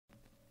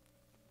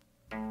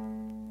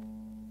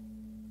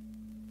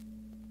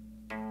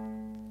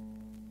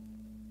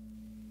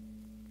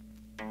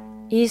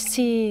E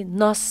se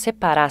nós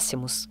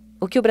separássemos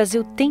o que o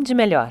Brasil tem de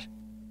melhor?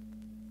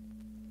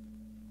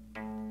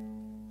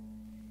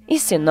 E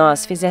se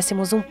nós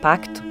fizéssemos um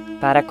pacto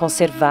para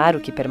conservar o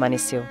que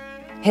permaneceu,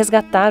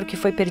 resgatar o que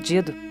foi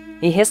perdido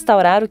e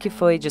restaurar o que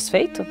foi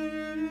desfeito?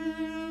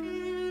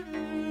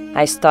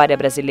 A história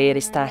brasileira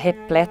está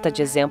repleta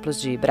de exemplos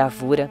de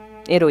bravura,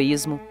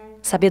 heroísmo,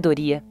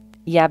 sabedoria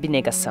e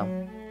abnegação.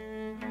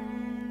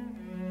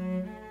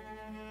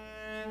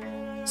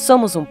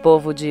 Somos um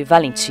povo de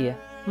valentia,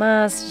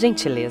 mas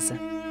gentileza.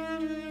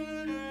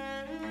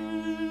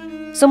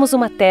 Somos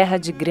uma terra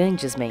de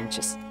grandes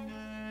mentes,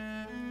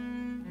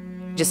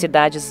 de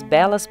cidades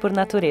belas por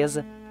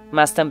natureza,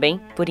 mas também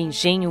por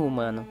engenho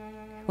humano.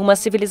 Uma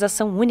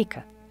civilização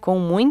única, com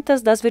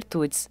muitas das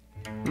virtudes,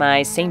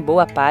 mas sem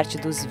boa parte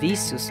dos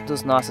vícios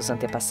dos nossos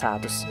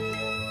antepassados.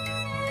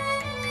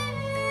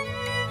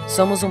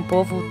 Somos um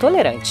povo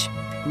tolerante,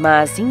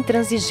 mas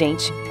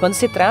intransigente quando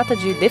se trata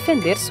de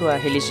defender sua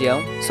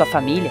religião, sua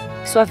família,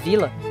 sua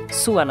vila,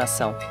 sua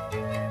nação.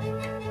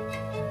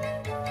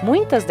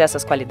 Muitas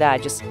dessas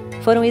qualidades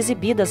foram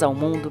exibidas ao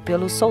mundo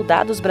pelos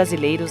soldados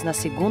brasileiros na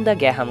Segunda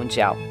Guerra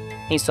Mundial.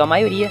 Em sua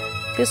maioria,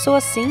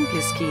 pessoas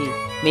simples que,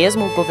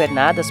 mesmo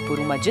governadas por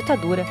uma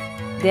ditadura,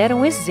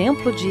 deram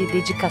exemplo de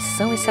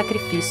dedicação e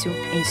sacrifício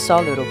em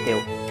solo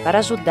europeu para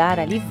ajudar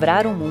a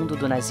livrar o mundo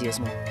do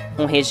nazismo,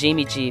 um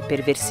regime de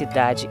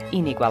perversidade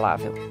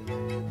inigualável.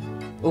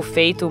 O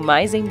feito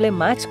mais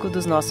emblemático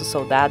dos nossos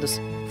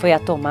soldados foi a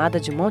tomada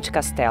de Monte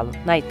Castelo,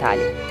 na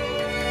Itália.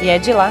 E é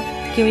de lá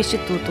que o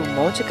Instituto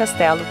Monte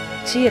Castelo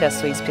tira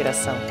sua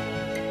inspiração.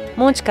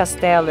 Monte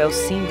Castelo é o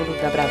símbolo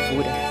da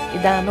bravura e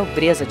da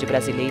nobreza de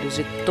brasileiros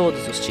de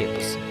todos os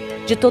tipos,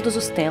 de todos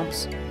os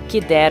tempos, que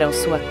deram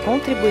sua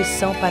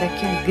contribuição para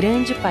que um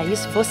grande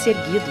país fosse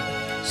erguido,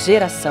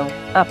 geração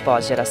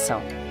após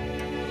geração.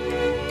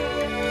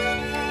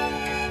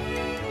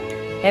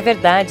 É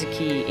verdade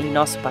que, em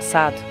nosso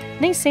passado,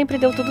 nem sempre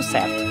deu tudo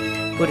certo.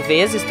 Por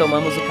vezes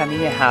tomamos o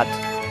caminho errado.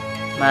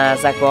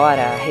 Mas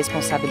agora a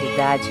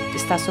responsabilidade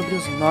está sobre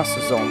os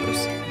nossos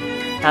ombros.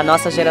 A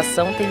nossa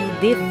geração tem o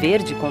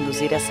dever de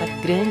conduzir essa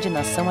grande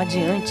nação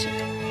adiante,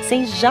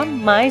 sem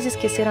jamais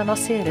esquecer a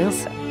nossa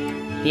herança.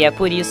 E é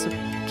por isso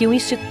que o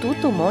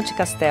Instituto Monte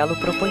Castelo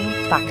propõe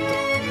um pacto.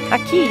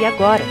 Aqui e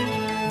agora,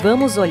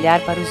 vamos olhar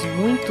para os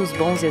muitos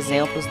bons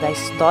exemplos da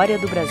história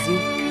do Brasil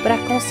para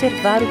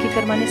conservar o que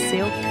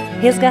permaneceu,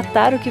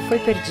 resgatar o que foi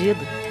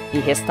perdido e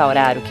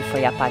restaurar o que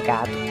foi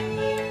apagado.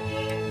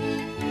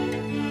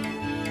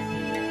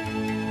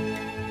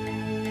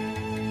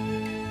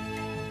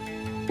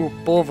 O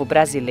povo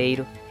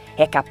brasileiro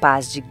é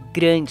capaz de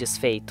grandes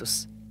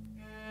feitos.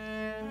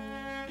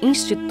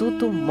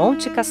 Instituto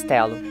Monte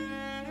Castelo,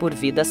 por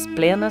vidas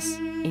plenas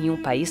em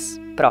um país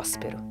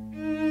próspero.